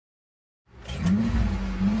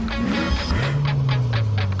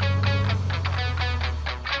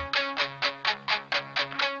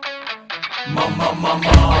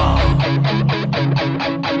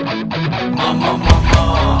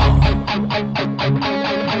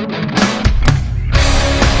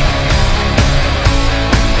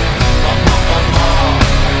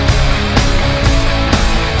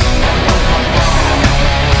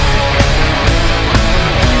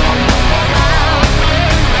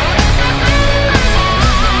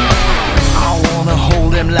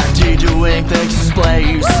Like they do in Texas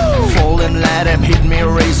plays. Fold him, let him hit me,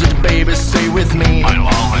 raise it, baby, stay with me.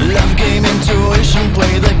 Love game, intuition,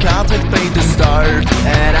 play the card with pay to start.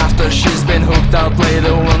 And after she's been hooked, I'll play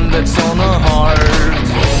the one that's on her heart.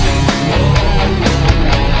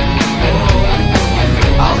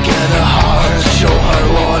 I'll get her heart, show her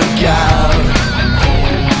what I got.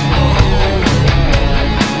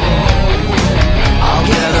 I'll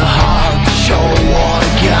get her heart, show her what I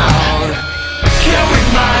got. Can't read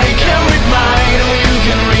mine, oh you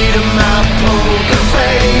can read in my poker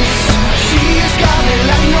face. She's got me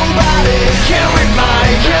like nobody. Can't read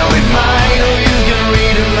mine, oh you can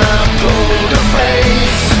read in my poker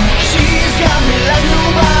face. She's got me like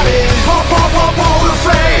nobody. Poker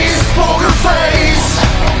face, poker face.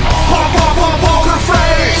 Poker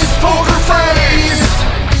face, poker face.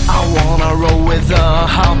 I wanna roll with her,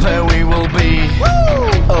 how fair we will be.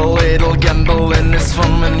 A little gambling is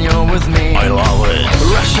fun when you're with me. I love it.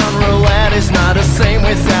 Russian roulette is not the same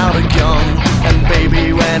without a gun. And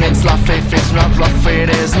baby, when it's rough, if it's not rough, it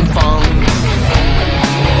isn't fun.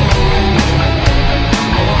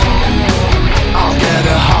 I'll get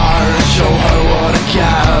her heart, show her what I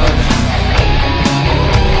got.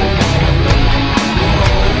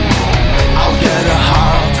 I'll get her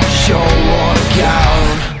heart, show what I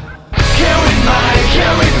got. Can't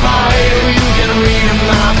read mine, oh you can read in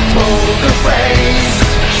my poker face.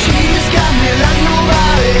 She's got me like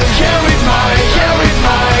nobody. Can't read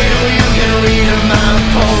mine, oh you can read in my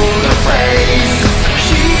poker face.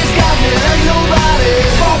 She's got me like nobody.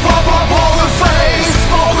 Poker face,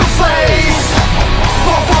 poker face.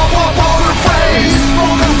 Poker face,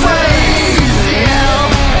 poker face, yeah.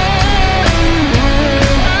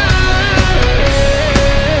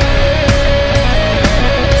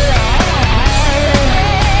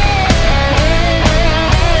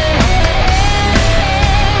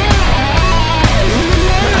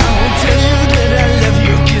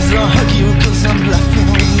 I'll hug you cause I'm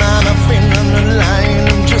bluffing with my nothing on the line.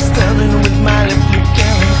 I'm just standing with my left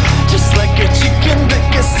looking just like a chicken that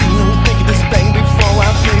can see. Take this bang before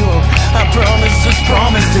I feel. I promise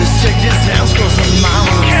this, check this house cause I'm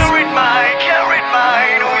mine. Can't read mine,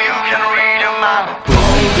 oh you can read in my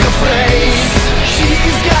poker face.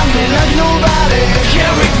 She's got me like nobody.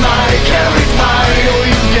 Can't read mine, oh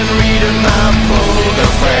you can read in my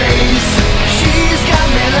poker face. She's got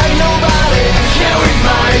me like nobody. Can't read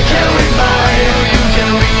mine, oh you can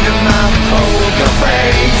read in my poker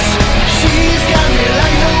face. She's got me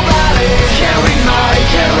like nobody. Can't read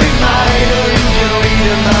mine, oh you can read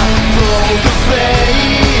in my poker face.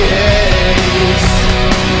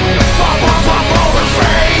 Poker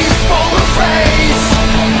face, poker face.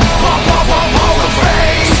 Poker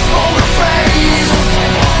face, poker face.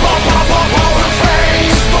 Poker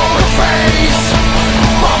face, poker face.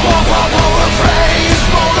 Poker face,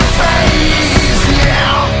 poker face,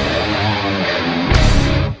 yeah.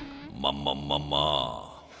 Mama.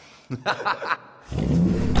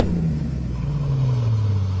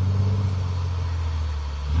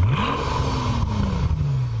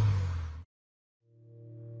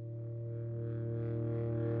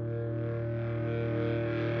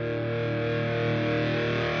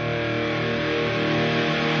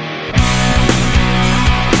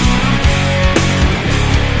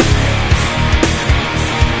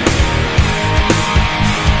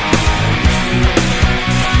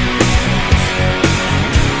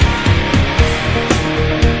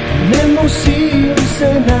 Nemusím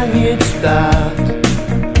se na nic ptát,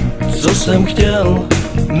 co jsem chtěl,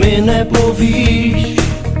 mi nepovíš,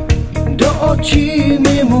 do očí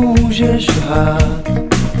mi můžeš lhát.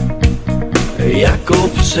 Jako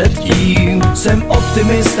předtím jsem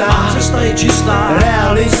optimista, Má cesta je čistá,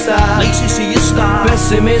 realista, nejsi si jistá,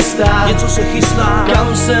 pesimista, něco se chystá,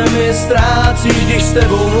 kam se mi ztrácíš, když s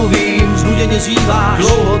tebou mluvím. znuděně zýváš,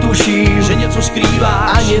 Dlouho tuším, že něco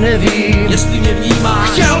skrýváš, ani nevím, jestli mě vnímáš.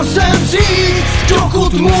 chtěl jsem říct,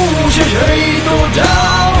 dokud můžeš, hej to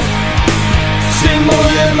dál. Jsi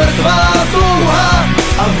moje mrtvá touha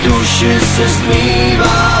a v duši se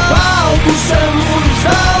stmívá. Válku jsem už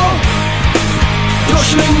vzdal,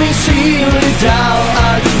 došly mi síly dál,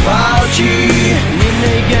 ať válčí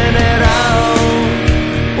jiný generál.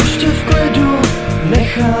 Už tě v klidu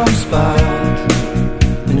nechám spát,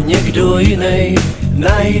 někdo jiný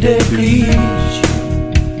najde klíč.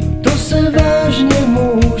 se vážně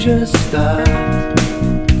může stát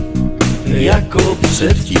jako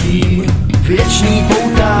předtím. Věčný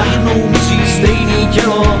poutá, najednou mizí stejný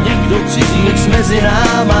tělo, někdo cizí, nic mezi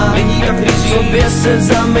náma není tak rizí, sobě se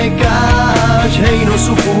zamykáš, hejno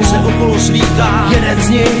suchů se okolo slítá, jeden z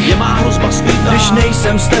nich je má hrozba skrytá, když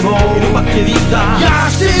nejsem s tebou, kdo pak tě vítá. já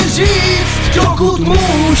chci říct, dokud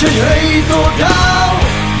můžeš, hej to dál,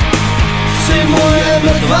 jsi moje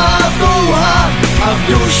mrtvá touha a v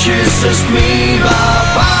duši se stmívá,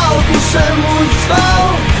 válku jsem už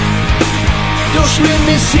vzdal, došly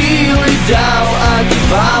mi síly dál, ať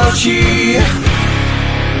válčí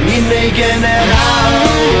jiný generál.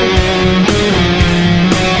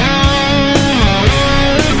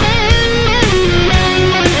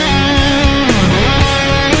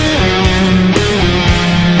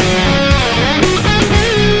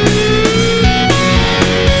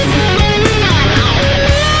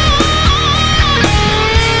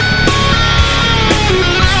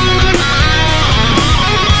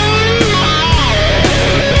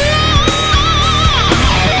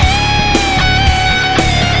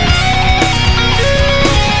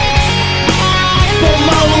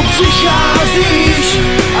 Přicházíš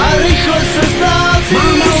a rychle se ztrácíš.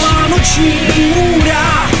 Má noční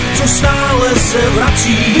můra, co stále se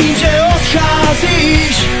vrací. Vím, že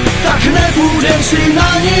odcházíš, tak nebudem si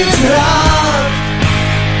na nic hrát.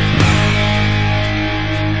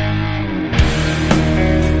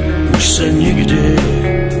 Už se nikdy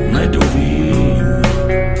nedovím,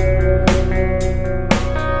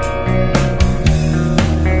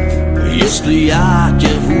 jestli já tě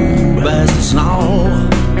vůbec znal.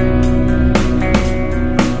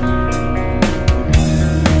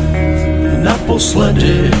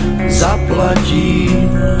 Naposledy zaplatím,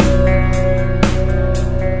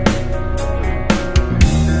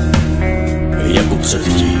 jako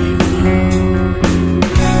předtím.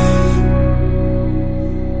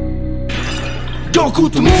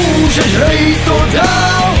 Dokud můžeš, hej to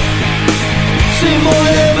dál, jsi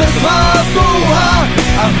moje mrtvá touha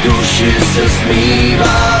a v duši se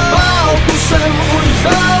smívá, válku jsem už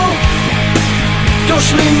vzdal,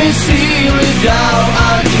 došly mi síly dál,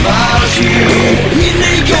 ať válčí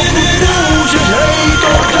jiný generál. Můžeš, hej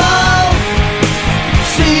to dál,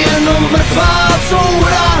 jsi jenom mrtvá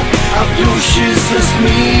coura a v duši se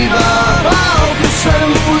smívá, válku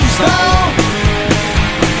jsem už vzdal,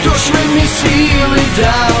 došly mi síly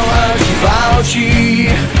dál, ať válčí.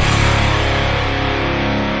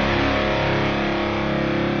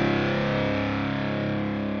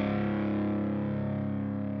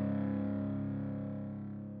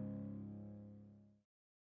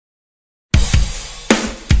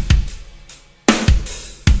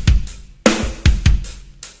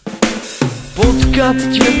 Potkat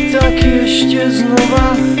tě tak ještě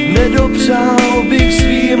znova, nedopřál bych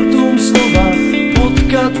svým tům slova.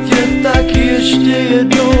 Potkat tě tak ještě